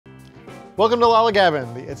Welcome to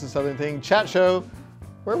Lollygabbin, the It's a Southern Thing chat show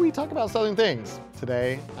where we talk about Southern things.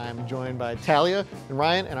 Today, I'm joined by Talia and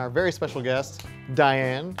Ryan and our very special guest,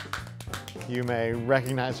 Diane. You may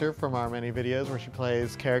recognize her from our many videos where she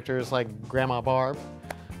plays characters like Grandma Barb,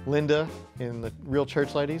 Linda in the Real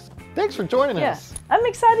Church Ladies. Thanks for joining us. I'm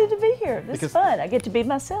excited to be here. This is fun. I get to be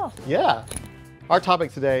myself. Yeah. Our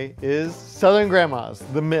topic today is Southern grandmas,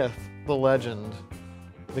 the myth, the legend.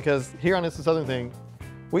 Because here on It's a Southern Thing,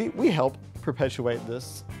 we help perpetuate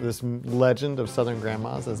this legend of Southern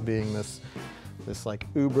grandmas as being this like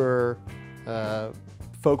uber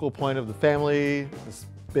focal point of the family, this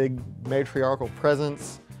big matriarchal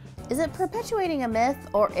presence. Is it perpetuating a myth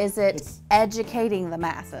or is it educating the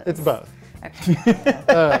masses? It's both. Okay.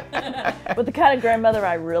 But the kind of grandmother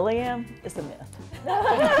I really am is a myth.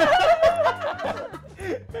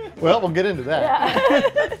 Well, we'll get into that.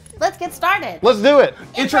 Yeah. Let's get started. Let's do it.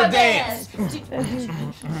 Intro dance. This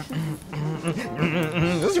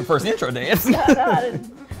is your first intro dance. So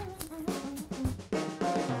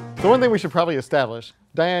one thing we should probably establish,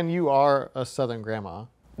 Diane, you are a Southern grandma.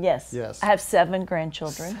 Yes. Yes. I have 7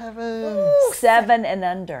 grandchildren. 7. 7 and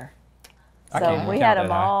under. I So can't we count had that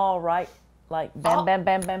them high. all right, like bam, bam,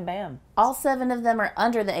 bam, bam, bam. All 7 of them are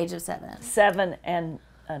under the age of 7. 7 and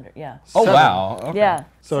under, yeah. Oh 7. wow. Okay. Yeah.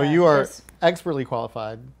 So you are yes. expertly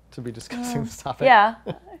qualified to be discussing this topic. Yeah.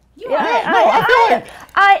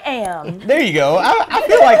 I am. There you go. I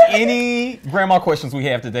feel like any grandma questions we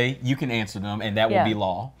have today, you can answer them, and that will Yeah. be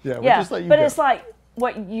law. Yeah, we'll Yeah, just let you but go. it's like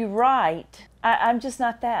what you write. I'm just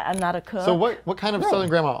not that. I'm not a cook. So what kind of Southern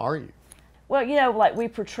grandma are you? Well, you know, like we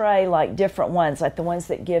portray like different ones, like the ones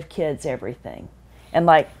that give kids everything. And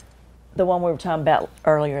like the one we were talking about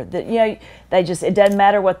earlier, that, you know, it doesn't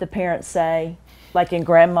matter what the parents say. Like in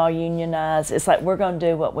Grandma Unionize, it's like we're going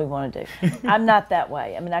to do what we want to do. I'm not that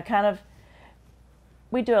way. I mean,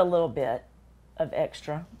 we do a little bit of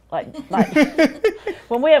extra. Like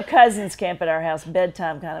when we have cousins camp at our house,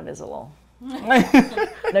 bedtime kind of is a little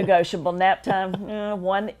negotiable. Nap time,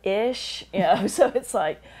 1-ish, you know. So it's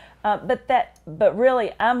like, but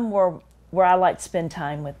really, I'm where I like to spend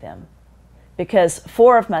time with them, because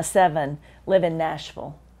 4 of my 7 live in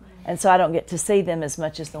Nashville. And so I don't get to see them as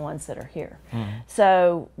much as the ones that are here.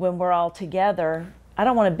 So when we're all together, I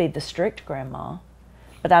don't want to be the strict grandma,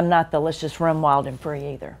 but I'm not the let's just run wild and free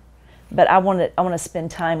either. But I want to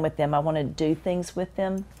spend time with them. I want to do things with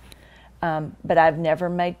them. But I've never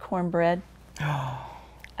made cornbread.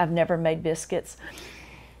 I've never made biscuits.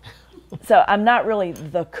 So I'm not really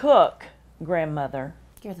the cook grandmother.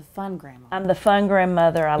 You're the fun grandma. I'm the fun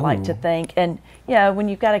grandmother, I like to think. And, you know, when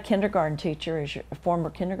you've got a kindergarten teacher, a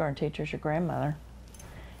former kindergarten teacher as your grandmother,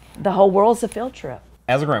 the whole world's a field trip.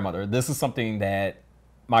 As a grandmother, this is something that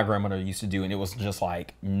my grandmother used to do, and it was just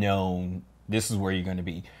like known. This is where you're going to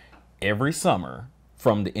be every summer,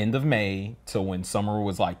 from the end of May till when summer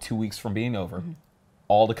was like 2 weeks from being over.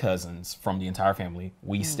 All the cousins from the entire family,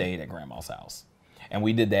 we stayed at grandma's house. And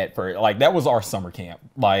we did that for, like, that was our summer camp,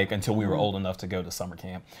 like, until we were old enough to go to summer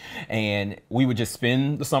camp. And we would just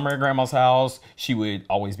spend the summer at grandma's house. She would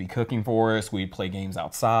always be cooking for us. We'd play games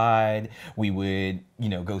outside. We would, you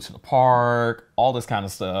know, go to the park, all this kind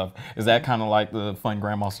of stuff. Is that kind of like the fun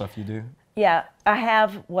grandma stuff you do? Yeah, I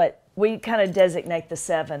have what we kind of designate the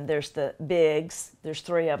 7. There's the bigs. There's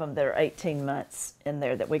 3 of them that are 18 months in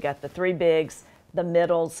there that we got the 3 bigs, the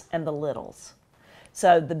middles, and the littles.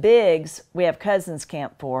 So the bigs, we have cousins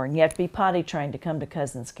camp for, and you have to be potty trained to come to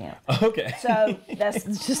cousins camp. Okay. So that's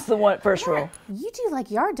just the first rule. You do like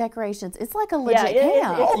yard decorations. It's like a legit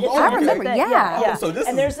Yeah, camp. it's I a remember, thing. yeah. Oh, so this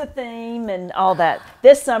and is- there's a theme and all that.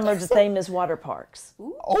 This summer, the theme is water parks.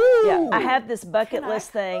 Oh. Yeah, I have this bucket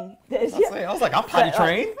list thing. I was like, I'm potty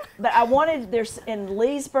trained. But there's in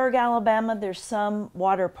Leesburg, Alabama, there's some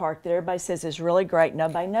water park that everybody says is really great.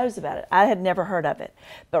 Nobody knows about it. I had never heard of it.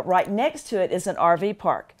 But right next to it is an RV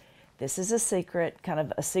park. This is a secret, kind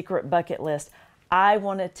of a secret bucket list. I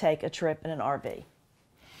want to take a trip in an RV.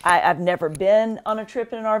 I've never been on a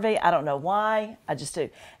trip in an RV. I don't know why. I just do.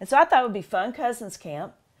 And so I thought it would be fun cousins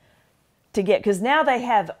camp to get, because now they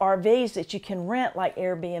have RVs that you can rent like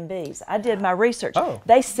Airbnbs. I did my research. Oh.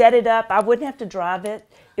 They set it up. I wouldn't have to drive it.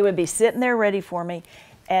 It would be sitting there ready for me.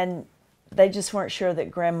 And they just weren't sure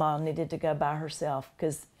that grandma needed to go by herself,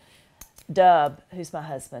 because Dub, who's my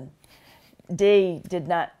husband,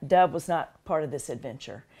 Dub was not part of this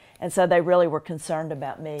adventure. And so they really were concerned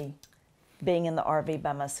about me being in the RV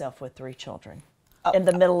by myself with 3 children in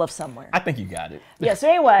the middle of somewhere. I think you got it. Yeah,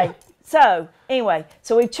 so anyway,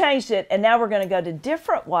 so we've changed it, and now we're going to go to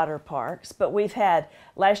different water parks. But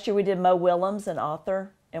last year we did Mo Willems, an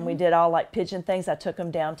author, and we did all like pigeon things. I took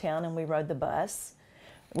them downtown and we rode the bus.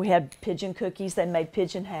 We had pigeon cookies. They made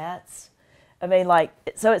pigeon hats. I mean, like,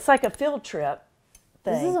 so it's like a field trip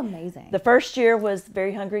thing. This is amazing. The first year was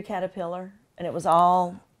Very Hungry Caterpillar, and it was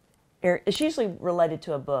all, it's usually related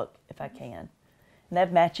to a book, if I can. And they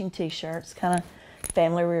have matching T-shirts, kind of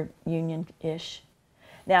family reunion-ish.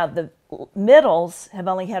 Now, the middles have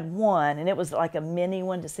only had one, and it was like a mini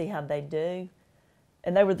one to see how they do.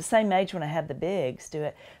 And they were the same age when I had the bigs do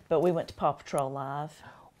it, but we went to Paw Patrol Live.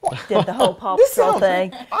 Did the whole Paw Patrol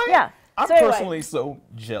thing. Yeah. I'm So anyway. personally so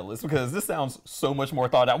jealous because this sounds so much more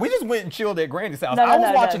thought out. We just went and chilled at Granny's house. No, I was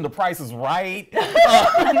no, watching no. The Price is Right.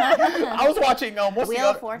 I was watching what's the Wheel of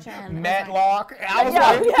other? Fortune. Matlock. I was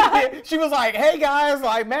like, she was like, "Hey guys,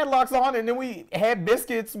 like Matlock's on," and then we had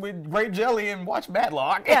biscuits with grape jelly and watched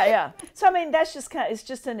Matlock. Yeah, yeah. So I mean, that's just kind of, it's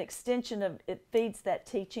just an extension of, it feeds that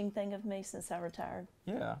teaching thing of me since I retired.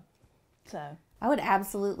 Yeah. So I would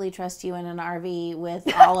absolutely trust you in an RV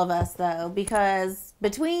with all of us, though, because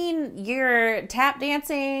between your tap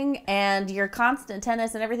dancing and your constant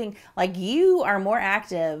tennis and everything, like, you are more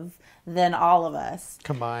active than all of us.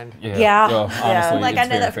 Combined. Yeah. Honestly, Like, I it's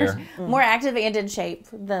know very that for fair. more active and in shape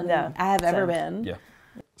than Yeah. I have ever Same. been. Yeah.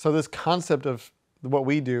 So this concept of what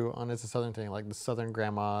we do on It's a Southern Thing, like the Southern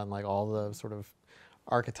grandma and like all the sort of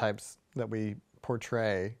archetypes that we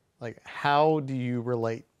portray, like how do you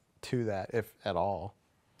relate to that, if at all?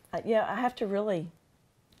 yeah, I have to really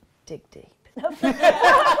dig deep.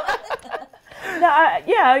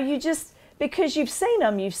 Yeah, you just, because you've seen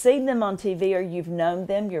them on TV, or you've known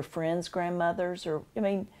them, your friends' grandmothers, or, I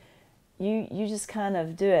mean, you just kind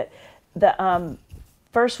of do it. The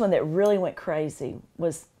first one that really went crazy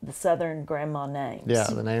was the Southern grandma names. Yeah,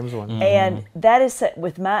 the names one. And that is,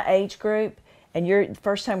 with my age group, and your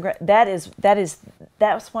first time, that's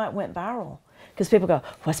why it went viral. Because people go,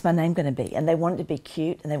 what's my name going to be? And they want it to be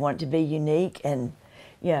cute, and they want it to be unique, and,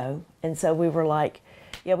 you know, and so we were like,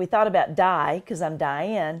 yeah, we thought about Di, because I'm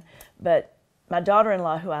Diane, but my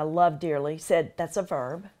daughter-in-law, who I love dearly, said, that's a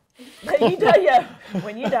verb. You die, yeah,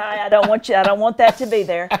 when you die, I don't want that to be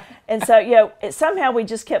there. And so, you know, somehow we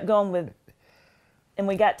just kept going with, and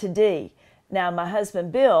we got to D. Now, my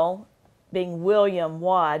husband, Bill, being William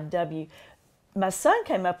Wad, W, my son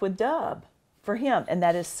came up with Dub for him, and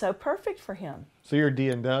that is so perfect for him. So you're D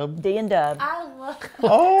and Dub? D and Dub. I love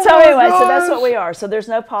Oh So my anyway, so that's gosh. what we are. So there's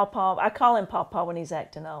no Paw Paw. I call him Paw Paw when he's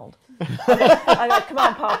acting old. I go, come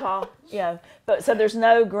on, Paw Paw. Yeah. But so there's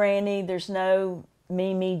no Granny, there's no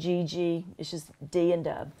Mimi, Gigi. It's just D and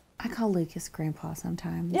Dub. I call Lucas Grandpa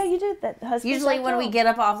sometimes. Yeah, you do that. Husband's Usually like, when we oh. get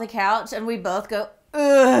up off the couch and we both go,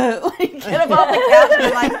 ugh, when we get up off the couch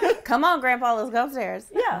and I'm like, come on, Grandpa, let's go upstairs.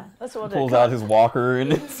 Yeah, that's what we'll do. Pulls out his walker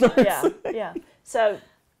and it starts. Yeah, yeah. So,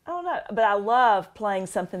 I don't know, but I love playing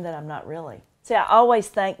something that I'm not really. See, I always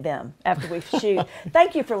thank them after we shoot.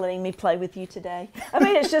 Thank you for letting me play with you today. I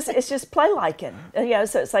mean, it's just play liking. You know,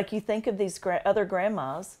 so it's like you think of these other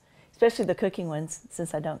grandmas, especially the cooking ones,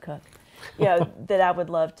 since I don't cook, you know, that I would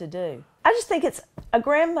love to do. I just think it's a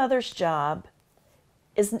grandmother's job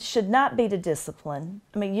should not be to discipline.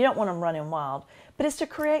 I mean, you don't want them running wild, but it's to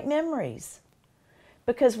create memories.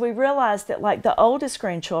 Because we realize that, like, the oldest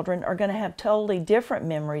grandchildren are going to have totally different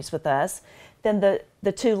memories with us than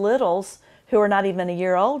the two littles who are not even a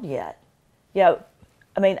year old yet. You know,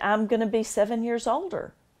 I mean, I'm going to be 7 years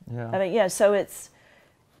older. Yeah. I mean, yeah, so it's,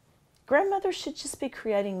 grandmothers should just be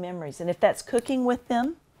creating memories. And if that's cooking with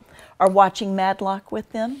them or watching Matlock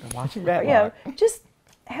with them, Watching or, Matlock. you know, just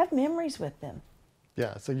have memories with them.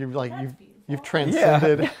 Yeah, so you've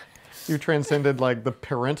transcended you've transcended like the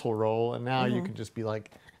parental role, and now you can just be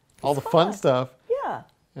like all the fun stuff, Yeah,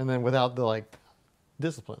 and then without the like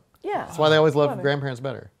discipline. yeah. That's why they always love Well, grandparents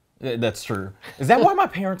better. Yeah, that's true. Is that why my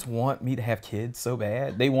parents want me to have kids so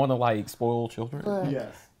bad? They want to like spoil children?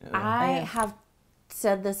 Yes. I have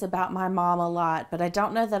said this about my mom a lot, but I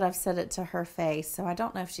don't know that I've said it to her face, so I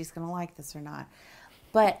don't know if she's going to like this or not.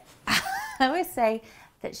 But I always say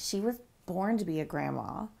that she was born to be a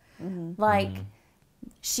grandma. Like,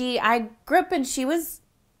 I grew up and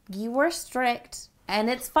you were strict, and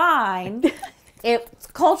it's fine. It's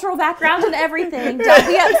cultural background and everything. Don't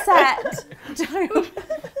be upset.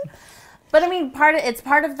 But I mean, it's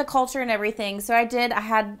part of the culture and everything. So I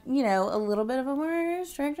had, you know, a little bit of a more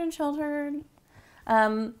strict and sheltered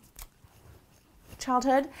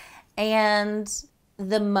childhood. And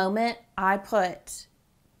the moment I put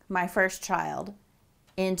my first child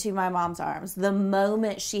into my mom's arms, the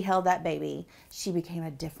moment she held that baby, she became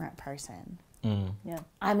a different person. Yeah.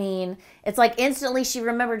 I mean, it's like instantly she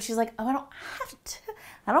remembered. She's like, oh, I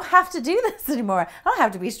don't have to do this anymore. I don't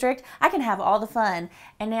have to be strict. I can have all the fun.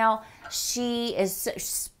 And now she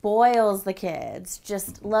spoils the kids,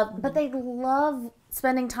 just love, but they love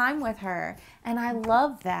spending time with her. And I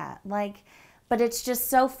love that. Like, but it's just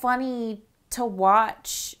so funny to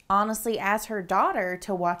watch, honestly, as her daughter,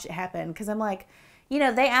 to watch it happen. Because I'm like, you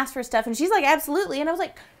know, they asked for stuff and she's like, absolutely. And I was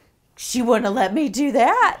like, she wouldn't have let me do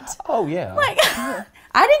that. Oh, yeah. Like,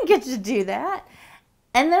 I didn't get to do that.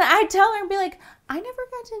 And then I'd tell her and be like, I never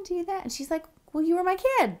got to do that. And she's like, well, you were my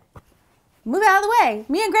kid. Move out of the way.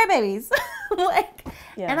 Me and grandbabies. Like,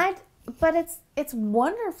 Yeah. But it's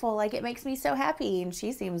wonderful. Like, it makes me so happy. And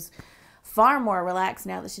she seems far more relaxed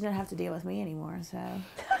now that she doesn't have to deal with me anymore. So,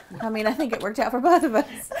 I mean, I think it worked out for both of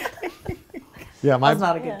us. Yeah, I was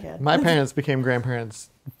not a good kid. my parents became grandparents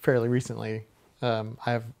fairly recently. I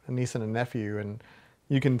have a niece and a nephew, and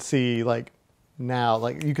you can see like now,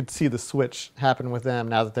 like you could see the switch happen with them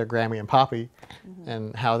now that they're Grammy and Poppy,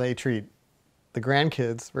 and how they treat the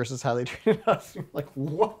grandkids versus how they treated us. You're like,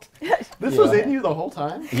 what? This was in you the whole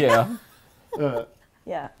time? Yeah.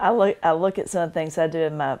 Yeah, I look at some things I do,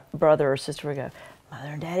 and my brother or sister would go, Mother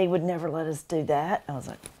and Daddy would never let us do that. I was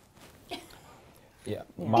like, Yeah.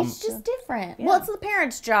 It's just different. Well, it's the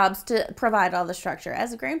parents' jobs to provide all the structure.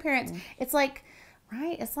 As a grandparent, it's like,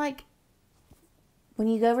 right? It's like when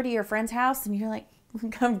you go over to your friend's house and you're like,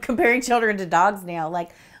 I'm comparing children to dogs now.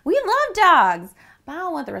 Like, we love dogs, but I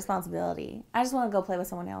don't want the responsibility. I just want to go play with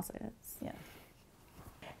someone else's. yeah.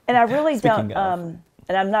 And I really Speaking don't, of.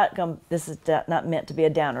 and I'm not going, this is not meant to be a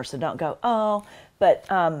downer, so don't go, oh, but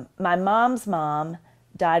my mom's mom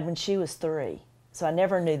died when she was 3. So I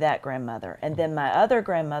never knew that grandmother. And then my other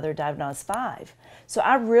grandmother died when I was 5. So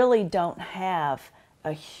I really don't have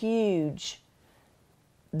a huge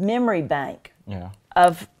memory bank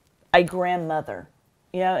of a grandmother,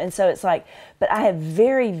 you know? And so it's like, but I have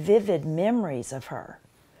very vivid memories of her,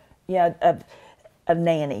 you know, of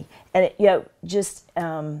Nanny. And, you know, just,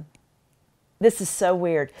 this is so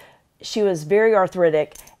weird. She was very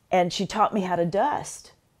arthritic, and she taught me how to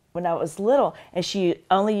dust when I was little, and she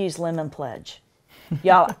only used Lemon Pledge.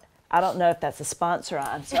 Y'all, I don't know if that's a sponsor.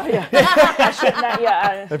 I'm sorry. I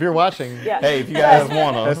shouldn't. If you're watching, Hey, if you guys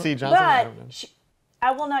want to. S.C. Johnson. But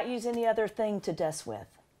I will not use any other thing to dust with.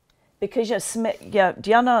 Because do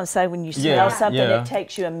y'all know what I'm saying? When you smell something, it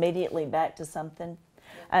takes you immediately back to something.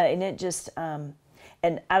 And it just, and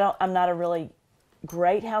I'm not a really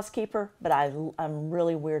great housekeeper, but I'm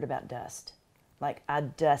really weird about dust. Like, I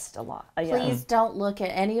dust a lot. Please don't look at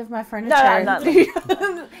any of my furniture. No, I'm not.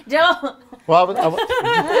 Don't. Well,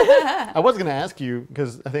 I was going to ask you,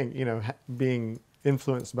 because I think, you know, being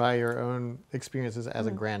influenced by your own experiences as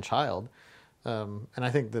a grandchild, and I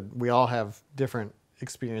think that we all have different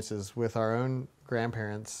experiences with our own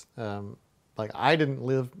grandparents. Like, I didn't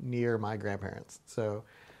live near my grandparents, so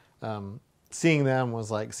seeing them was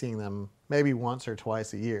like seeing them maybe once or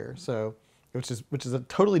twice a year. So, which is a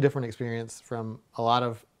totally different experience from a lot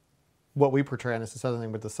of what we portray, and it's the Southern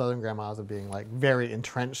thing with the Southern grandmas of being like very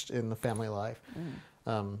entrenched in the family life.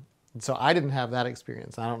 So I didn't have that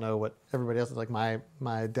experience. I don't know what everybody else is like. My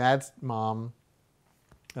dad's mom,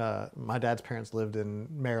 my dad's parents lived in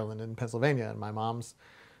Maryland and Pennsylvania, and my mom's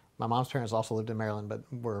parents also lived in Maryland, but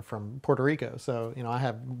were from Puerto Rico. So, you know, I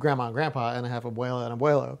have grandma and grandpa, and I have abuela and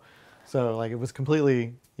abuelo. So like it was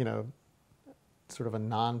completely, you know, sort of a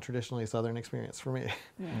non-traditionally Southern experience for me.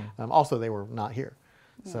 Also, they were not here.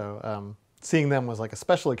 So seeing them was like a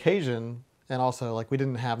special occasion, and also like we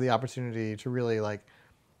didn't have the opportunity to really like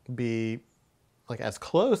be like as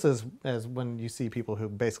close as when you see people who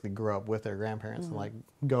basically grew up with their grandparents and like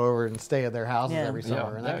go over and stay at their houses every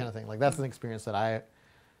summer and that kind of thing. Like that's an experience that I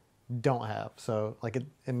don't have. So like,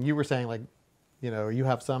 and you were saying like, you know, you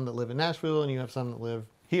have some that live in Nashville and you have some that live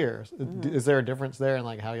here. Is there a difference there in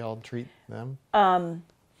like how y'all treat them?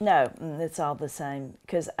 No, it's all the same,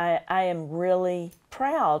 because I am really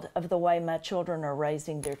proud of the way my children are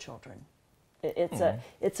raising their children.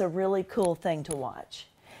 It's a really cool thing to watch.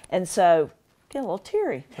 And so, get a little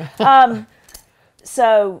teary. But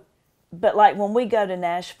like when we go to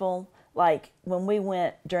Nashville, like when we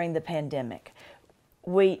went during the pandemic,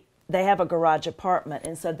 they have a garage apartment,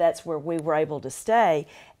 and so that's where we were able to stay.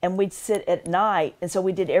 And we'd sit at night, and so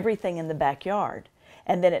we did everything in the backyard.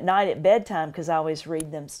 And then at night at bedtime, because I always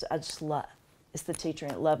read them, I just love, it's the teacher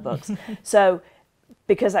and love books. So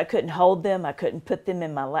because I couldn't hold them, I couldn't put them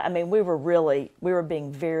in my lap. I mean, we were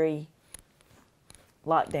being very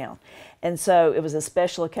locked down. And so it was a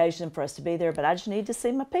special occasion for us to be there, but I just need to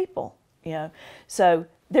see my people, you know. So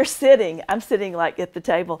I'm sitting like at the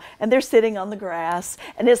table, and they're sitting on the grass,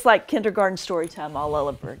 and it's like kindergarten story time all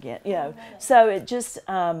over again, you know. So it just,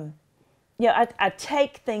 I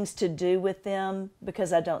take things to do with them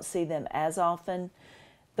because I don't see them as often.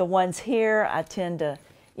 The ones here, I tend to,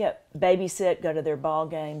 Yeah, babysit, go to their ball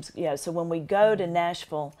games. Yeah, so when we go to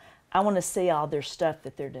Nashville, I want to see all their stuff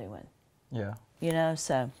that they're doing. Yeah. You know,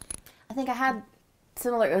 so. I think I had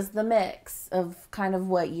similar. It was the mix of kind of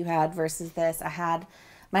what you had versus this. I had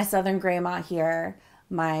my Southern grandma here,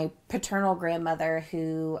 my paternal grandmother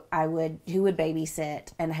who would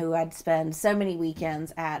babysit and who I'd spend so many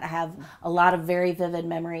weekends at. I have a lot of very vivid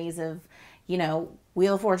memories of, you know,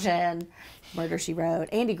 Wheel of Fortune, Murder, She Wrote,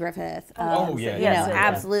 Andy Griffith.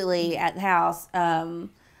 Absolutely at the house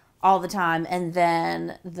all the time. And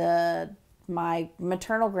then my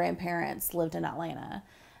maternal grandparents lived in Atlanta.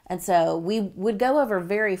 And so we would go over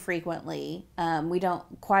very frequently. We don't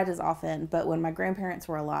quite as often, but when my grandparents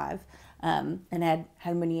were alive, and had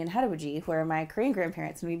Harmony and Hadawaji, who are my Korean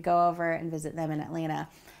grandparents, and we'd go over and visit them in Atlanta.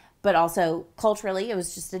 But also culturally, it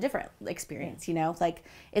was just a different experience, you know? Like,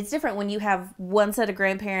 it's different when you have one set of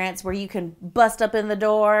grandparents where you can bust up in the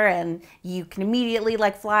door and you can immediately,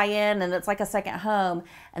 like, fly in and it's like a second home.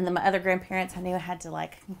 And then my other grandparents, I knew I had to,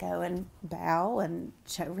 like, go and bow and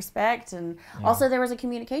show respect. And also there was a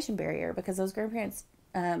communication barrier because those grandparents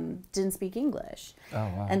didn't speak English. Oh,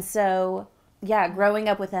 wow. And so, yeah, growing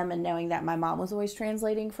up with them and knowing that my mom was always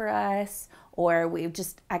translating for us, or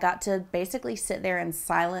I got to basically sit there in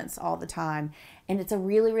silence all the time. And it's a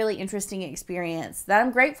really, really interesting experience that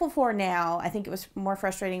I'm grateful for now. I think it was more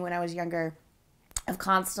frustrating when I was younger, of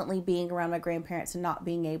constantly being around my grandparents and not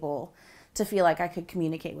being able to feel like I could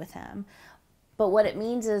communicate with them. But what it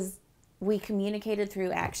means is we communicated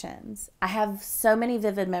through actions. I have so many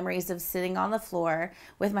vivid memories of sitting on the floor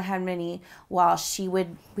with my harmony while she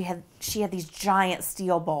had these giant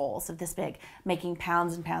steel bowls of this big, making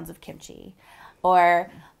pounds and pounds of kimchi.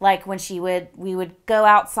 Or like when we would go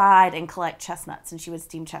outside and collect chestnuts, and she would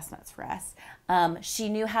steam chestnuts for us. She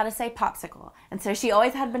knew how to say popsicle, and so she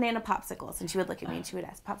always had banana popsicles, and she would look at me and she would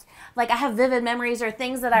ask popsicle. Like, I have vivid memories or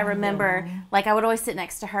things that I remember. Like, I would always sit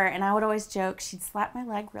next to her, and I would always joke. She'd slap my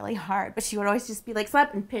leg really hard, but she would always just be like,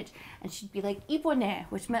 slap and pinch, and she'd be like, ipone,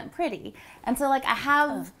 which meant pretty. And so, like,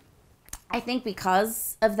 I think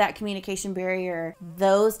because of that communication barrier,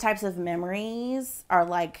 those types of memories are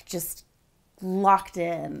like just locked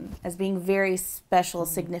in as being very special,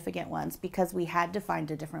 significant ones because we had to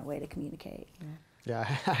find a different way to communicate. Yeah,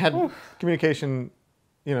 I had communication,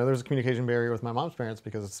 you know, there was a communication barrier with my mom's parents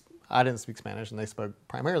because I didn't speak Spanish and they spoke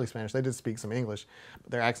primarily Spanish. They did speak some English,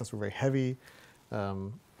 but their accents were very heavy.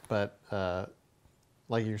 But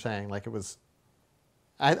like you're saying, like it was,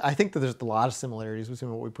 I think that there's a lot of similarities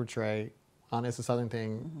between what we portray on It's a Southern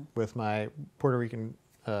Thing with my Puerto Rican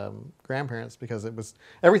grandparents, because it was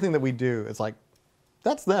everything that we do. It's like,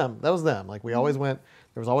 that's them. That was them. Like we always went.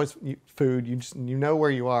 There was always food. You know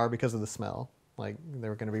where you are because of the smell. Like they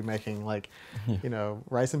were going to be making like, you know,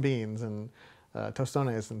 rice and beans and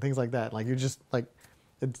tostones and things like that. Like you're just like,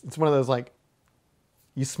 it's one of those like,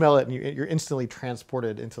 you smell it and you're instantly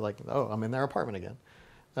transported into like, oh, I'm in their apartment again.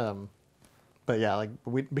 But yeah, like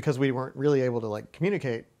because we weren't really able to like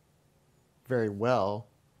communicate very well.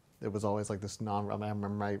 It was always like this I remember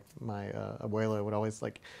my abuela would always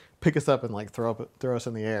like pick us up and like throw us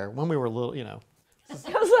in the air when we were little, you know. I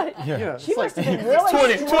was like, You know, she it's must like have been really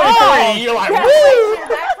 23, strong. you're like, woo!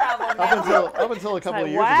 up until a couple of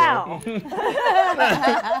years Wow. ago.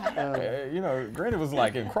 You know, Granny was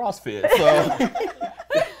like in CrossFit, so.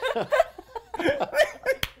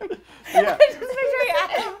 Yeah.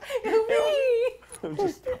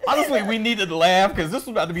 Honestly, we needed to laugh because this was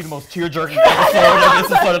about to be the most tear-jerking episode of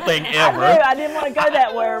this sort of thing ever. I didn't want to go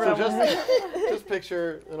that way. So just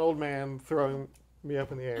picture an old man throwing me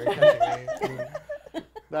up in the air and catching me. And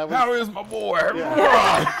that was, How is my boy?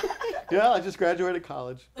 Yeah. Yeah, I just graduated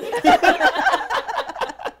college.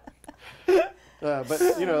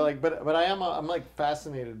 But you know, like, but I'm like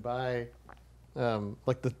fascinated by,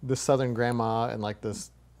 like the Southern grandma and like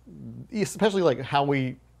this, especially like how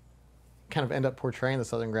we kind of end up portraying the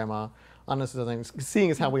Southern grandma on this Southern,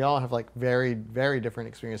 seeing as how we all have like very, very different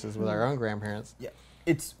experiences with our own grandparents. Yeah,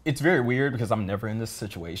 it's very weird because I'm never in this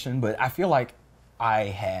situation, but I feel like I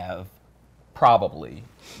have probably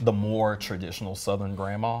the more traditional Southern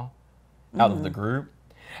grandma out of the group.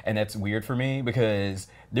 And that's weird for me because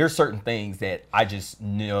there's certain things that I just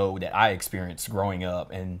know that I experienced growing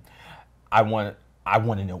up, and I want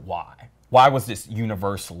to know why. Why was this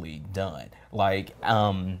universally done? Like,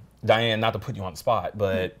 Diane, not to put you on the spot,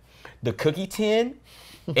 but the cookie tin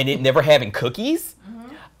and it never having cookies,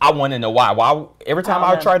 I want to know why. Why every time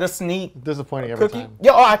I try to sneak Disappointing a every cookie, time.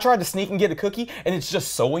 yeah, I tried to sneak and get a cookie, and it's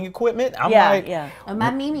just sewing equipment. I'm like, Oh,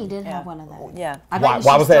 my Mimi did have one of those. Yeah. I bet why you she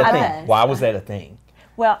was that a still thing? does. Why was that a thing?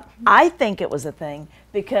 Well, I think it was a thing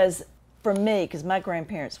because for me, because my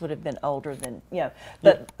grandparents would have been older than,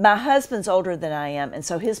 but my husband's older than I am, and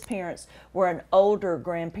so his parents were an older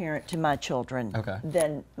grandparent to my children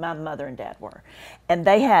than my mother and dad were. And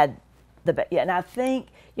they had and I think,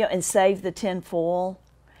 and Save the Tin Foil.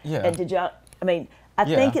 Yeah. And I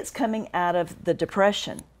think it's coming out of the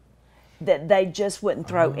Depression that they just wouldn't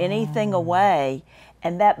throw anything away,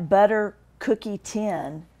 and that butter cookie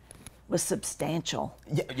tin was substantial.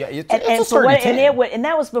 It's a sturdy tin. And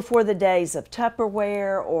that was before the days of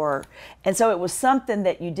Tupperware and so it was something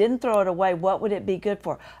that you didn't throw it away. What would it be good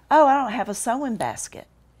for? Oh, I don't have a sewing basket.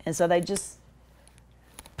 And so they just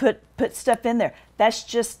put stuff in there. That's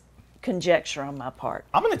just conjecture on my part.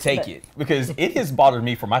 I'm going to take it because it has bothered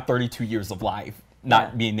me for my 32 years of life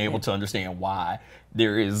not being able to understand why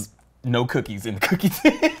there is no cookies in the cookie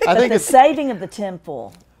tin. I think the saving of the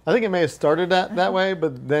tinfoil. I think it may have started that way,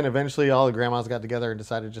 but then eventually all the grandmas got together and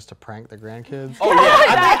decided just to prank the grandkids. Oh,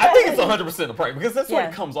 yeah. I think it's 100% a prank because that's what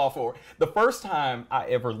it comes off for. The first time I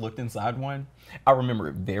ever looked inside one, I remember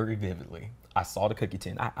it very vividly. I saw the cookie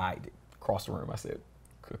tin. I eyed it across the room. I said,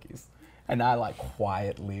 cookies. And I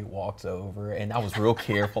quietly walked over, and I was real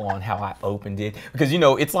careful on how I opened it because,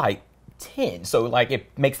 it's like tin. So,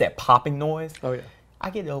 it makes that popping noise. Oh, yeah. I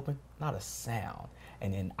get it open, not a sound.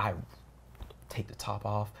 And then I take the top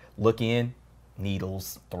off, look in,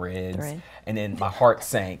 needles, threads, and then my heart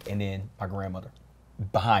sank. And then my grandmother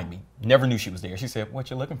behind me never knew she was there. She said, "What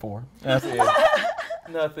you looking for?" And I said,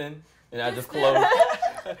 "Nothing." And I just closed.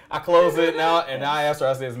 I close it now, and I asked her.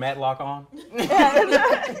 I said, "Is Matlock on?"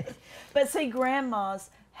 But see, grandmas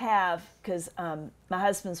have, because my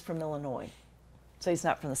husband's from Illinois, so he's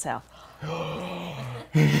not from the South.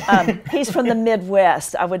 He's from the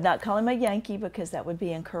Midwest. I would not call him a Yankee because that would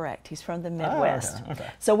be incorrect. He's from the Midwest. Okay.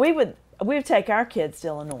 So we would take our kids to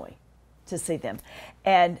Illinois to see them,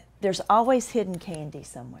 and there's always hidden candy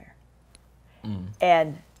somewhere.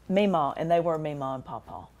 And Meemaw, and they were Meemaw and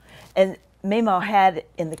Pawpaw, and Meemaw had it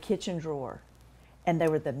in the kitchen drawer, and they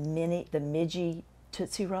were the midgy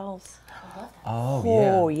Tootsie Rolls.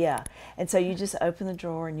 Oh, yeah. And so you just open the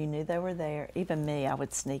drawer and you knew they were there. Even me, I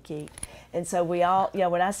would sneak eat. And so we all,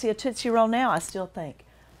 when I see a Tootsie Roll now, I still think,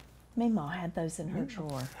 Meemaw had those in her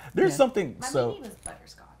drawer. There's something, My Mimi was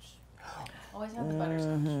butterscotch. Always had the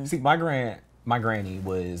butterscotch. See, my granny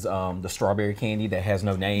was the strawberry candy that has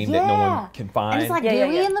no name that no one can find. And it's like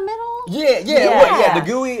gooey in the middle? Yeah, the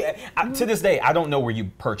gooey. To this day, I don't know where you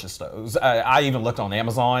purchase those. I even looked on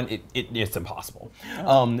Amazon. It's impossible.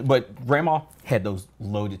 But Grandma had those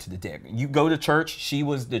loaded to the deck. You go to church, she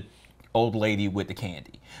was the old lady with the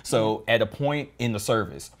candy. So at a point in the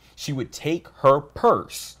service, she would take her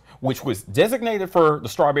purse, which was designated for the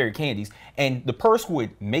strawberry candies, and the purse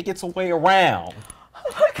would make its way around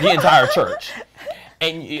the entire church.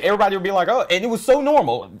 And everybody would be like, oh, and it was so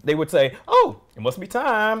normal. They would say, oh, it must be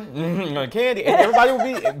time, candy. And everybody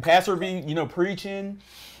would be, pastor would be, preaching,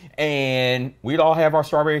 and we'd all have our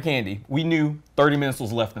strawberry candy. We knew 30 minutes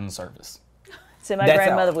was left in the service. See, my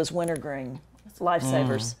grandmother was wintergreen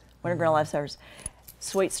lifesavers, wintergreen lifesavers.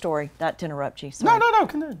 Sweet story, not to interrupt you. Sorry. No,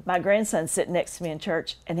 come on. My grandson's sitting next to me in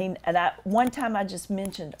church, and one time I just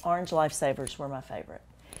mentioned orange lifesavers were my favorite.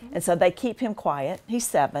 And so they keep him quiet. He's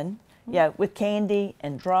 7. With candy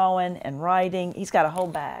and drawing and writing. He's got a whole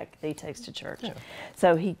bag that he takes to church. Yeah.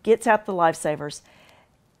 So he gets out the lifesavers,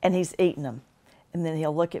 and he's eating them. And then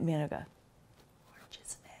he'll look at me and he'll go, orange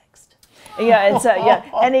is next.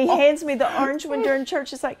 And he hands me the orange one during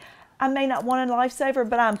church. It's like, I may not want a lifesaver,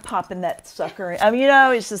 but I'm popping that sucker in.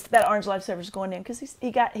 It's just that orange lifesaver's going in because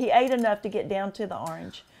he ate enough to get down to the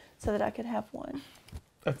orange so that I could have one.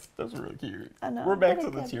 That's really cute. I know. We're back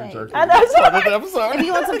to the tear jerky. I know. Episode. If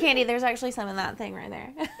you want some candy, there's actually some in that thing right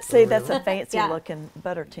there. See, that's a fancy looking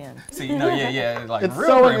butter tin. See, like it's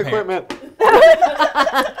real sewing equipment.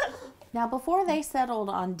 Now, before they settled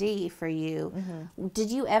on D for you,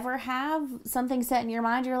 did you ever have something set in your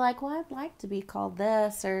mind? You're like, well, I'd like to be called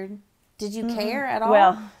this, or did you care at all?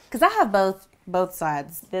 Well, because I have both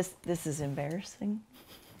sides. This is embarrassing.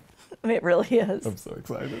 It really is. I'm so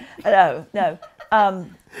excited. No.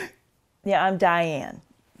 I'm Diane.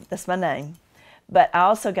 That's my name. But I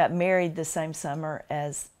also got married the same summer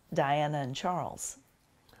as Diana and Charles.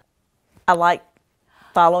 I like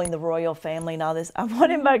following the royal family and all this. I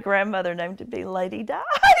wanted my grandmother name to be Lady Di.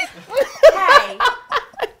 Hey.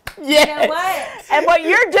 Yes. You know what? And what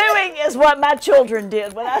you're doing is what my children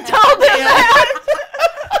did when I told them that.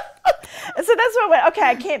 And so that's why I went, okay,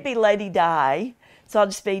 I can't be Lady Di. So I'll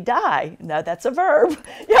just be die. No, that's a verb. So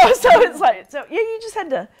it's like, you just had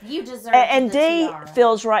to. You deserve and the D tiara.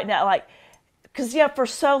 feels right now like, because for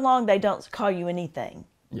so long they don't call you anything.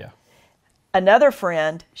 Yeah. another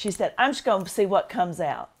friend, she said, I'm just going to see what comes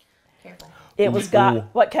out. Careful. It was Ooh.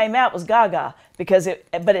 what came out was Gaga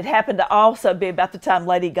but it happened to also be about the time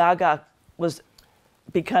Lady Gaga was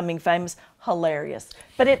becoming famous. Hilarious,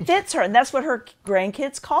 but it fits her, and that's what her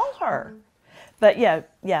grandkids call her. But yeah.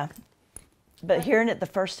 But hearing it the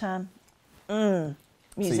first time,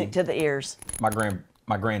 music to the ears.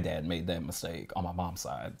 My granddad made that mistake on my mom's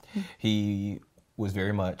side. He was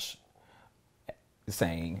very much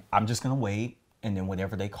saying, I'm just going to wait, and then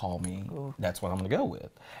whatever they call me, that's what I'm going to go with.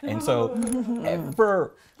 And so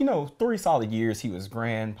for, 3 solid years, he was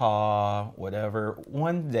grandpa, whatever.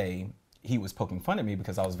 One day, he was poking fun at me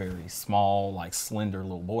because I was very small, like slender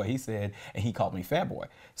little boy, he said, and he called me fat boy.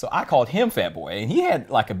 So I called him fat boy, and he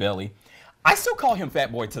had like a belly. I still call him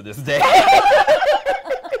fat boy to this day.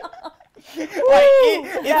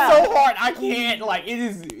 It's so hard. I can't, it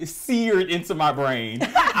is seared into my brain.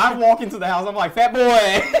 I walk into the house, I'm like, fat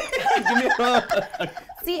boy, give me a hug.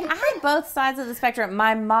 See, I had both sides of the spectrum.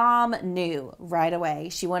 My mom knew right away.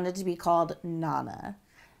 She wanted to be called Nana.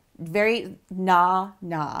 Very Nana.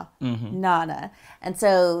 And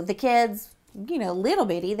so the kids, little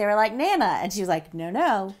bitty, they were like, Nana. And she was like,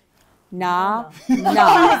 no. Nah.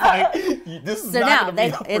 This is So not now gonna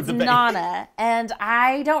be up for it's debate. Nana. And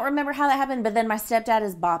I don't remember how that happened, but then my stepdad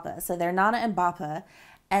is Bappa. So they're Nana and Bappa.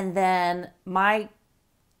 And then my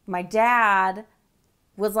dad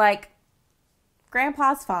was like,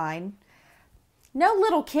 Grandpa's fine. No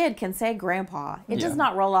little kid can say grandpa. It does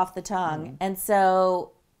not roll off the tongue. And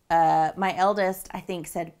so my eldest, I think,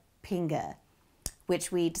 said Pinga,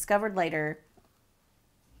 which we discovered later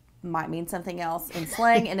might mean something else in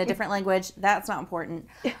slang in a different language. That's not important.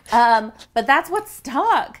 But that's what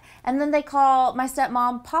stuck. And then they call my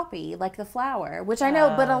stepmom Poppy, like the flower, which I know,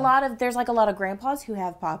 but there's a lot of grandpas who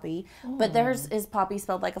have Poppy, but theirs is Poppy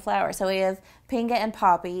spelled like a flower. So we have Pinga and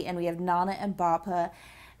Poppy, and we have Nana and Bappa.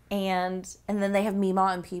 And then they have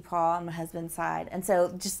Meemaw and Peepaw on my husband's side. And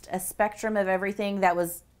so just a spectrum of everything that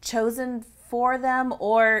was chosen for them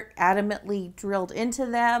or adamantly drilled into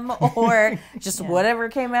them or just whatever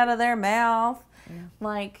came out of their mouth. And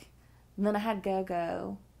then I had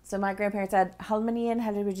Go-Go. So my grandparents had Halmani and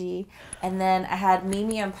Halibaji. And then I had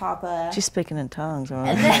Mimi and Papa. She's speaking in tongues.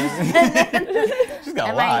 And then She's got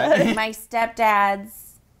a lot. my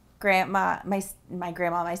stepdad's grandma, my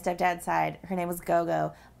grandma, my stepdad's side, her name was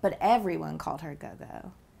Go-Go. But everyone called her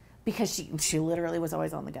Go-Go because she literally was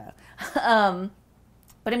always on the go.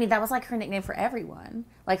 But I mean, that was like her nickname for everyone.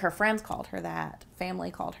 Like her friends called her that,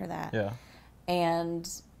 family called her that. Yeah. And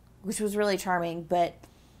which was really charming. But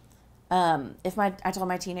I told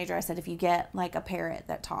my teenager, I said, if you get like a parrot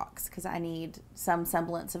that talks, because I need some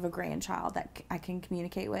semblance of a grandchild that I can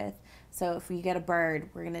communicate with. So if you get a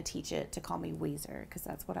bird, we're going to teach it to call me Weezer, because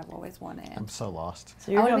that's what I've always wanted. I'm so lost.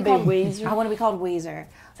 So you're going to be Weezer? I want to be called Weezer.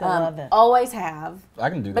 I love it. Always have.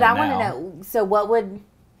 I can do that But I now. want to know, so what would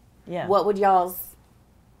y'all's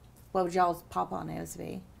papa nose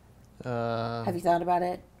be? Have you thought about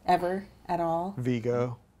it ever at all?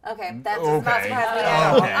 Vigo. Okay, that does not Okay. surprise me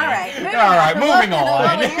at all. Okay. All right, moving on.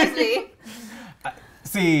 What would yours be?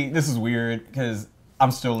 See, this is weird because I'm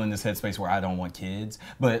still in this headspace where I don't want kids,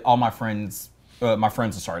 but all my friends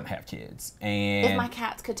are starting to have kids. And If my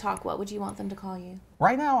cats could talk, what would you want them to call you?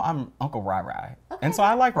 right now, I'm Uncle Rai Rai, and so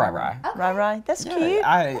I like Rai Rai. Right. That's cute.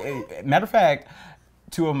 Matter of fact,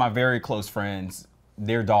 2 of my very close friends,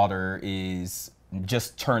 their daughter is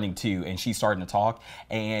just turning 2, and she's starting to talk,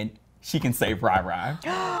 and she can say Rai Rai. See,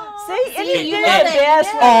 you you love the it. best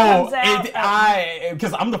Yeah. when it comes out.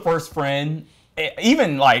 Because I'm the first friend,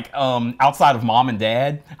 even outside of mom and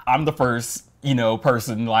dad, I'm the first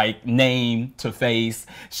person name to face.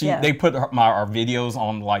 They put our videos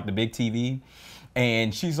on the big TV,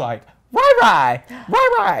 and she's like, Rai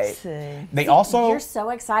Rai. See. They also You're so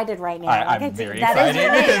excited right now. I'm very that excited. is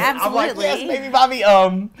your name, because absolutely. I'm like, yes, baby Bobby.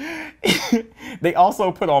 They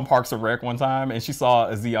also put on Parks and Rec one time, and she saw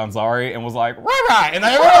Aziz Ansari and was like, Rai, and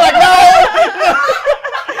they were like, no.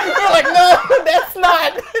 They were like, no,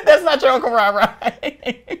 that's not your Uncle Rai.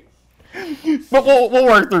 But we'll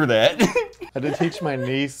work through that. I did teach my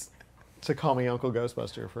niece to call me Uncle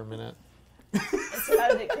Ghostbuster for a minute. So how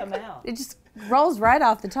did it come out? It just rolls right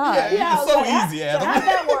off the tongue. It's so easy, So Adam. how'd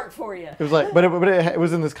that work for you? It was like, but it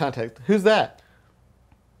was in this context. Who's that?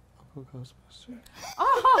 Uncle Ghostbuster.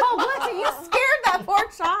 Oh, what? You scared that poor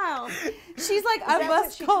child. She's like, I that what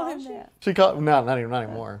must she call calls him you? that. She called not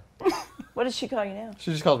anymore. What does she call you now?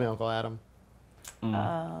 She just calls me Uncle Adam.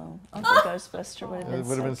 Oh, Uncle Ghostbuster would have been It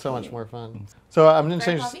would have been so much cute. more fun. So I'm gonna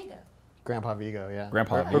change Grandpa Vigo. Grandpa Vigo, yeah.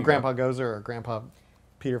 Grandpa or Vigo. Grandpa Gozer or Grandpa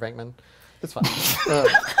Peter Venkman. It's fine.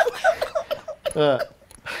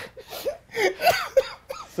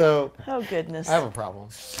 So Oh goodness. I have a problem.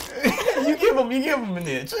 You give him an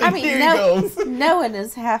inch. I mean, Here he goes. knowing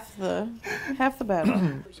is half the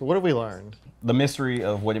battle. So what have we learned? The mystery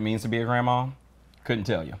of what it means to be a grandma, couldn't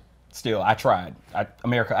tell you. Still, I tried.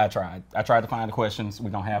 America, I tried. I tried to find the questions. We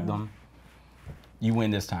don't have them. You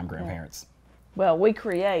win this time, grandparents. Well, we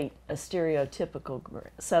create a stereotypical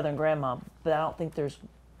Southern grandma, but I don't think there's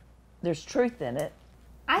truth in it.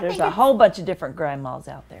 There's a whole bunch of different grandmas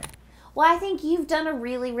out there. Well, I think you've done a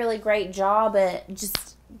really, really great job at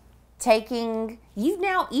just taking. You've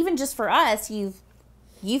now, even just for us, you've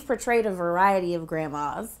portrayed a variety of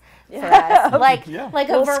grandmas for us, like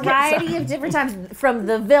a variety of different times, from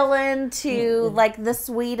the villain to like the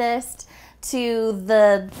sweetest to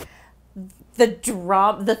the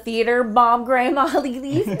theater mom grandma.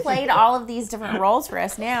 You've played all of these different roles for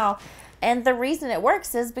us now. And the reason it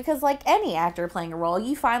works is because, like any actor playing a role,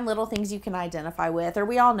 you find little things you can identify with, or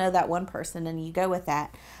we all know that one person and you go with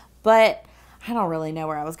that. But I don't really know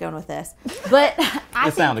where I was going with this. But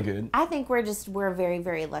It sounded good. I think we're very,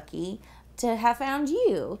 very lucky to have found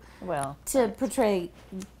you. Well, to portray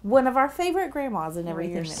one of our favorite grandmas in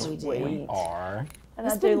everything that we do. sweet. Are. And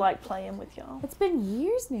I do like playing with y'all. It's been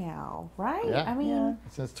years now, right? Yeah. I mean,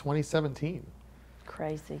 Since 2017.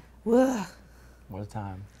 Crazy. ugh. What a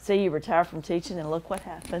time. So you retire from teaching and look what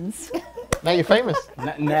happens. Now you're famous.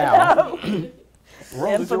 Now.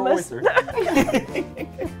 Roll is your Infamous. oyster.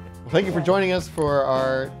 Well, thank you for joining us for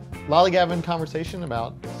our Lollygabbin conversation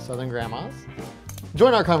about Southern grandmas.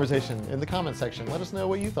 Join our conversation in the comment section. Let us know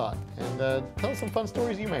what you thought, and tell us some fun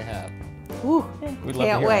stories you may have. Whew. We'd love to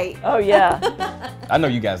Can't hear wait. Oh yeah. I know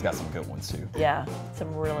you guys got some good ones too. Yeah.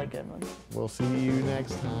 Some really good ones. We'll see you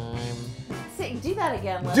next time. Do that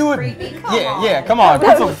again. Less Do it. creepy. Come Yeah, on. yeah. Come on.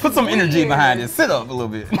 Put some energy weird. behind it. Sit up a little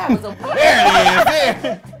bit. That was a There it is.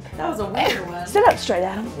 There. that was a weird one. Sit up straight,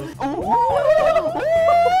 Adam.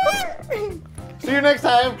 See you next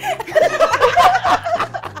time.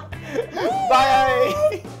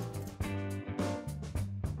 Bye.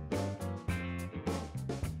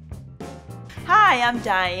 Hi, I'm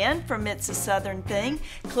Diane from It's a Southern Thing.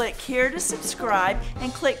 Click here to subscribe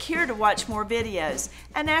and click here to watch more videos.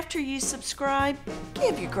 And after you subscribe,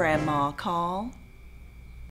 give your grandma a call.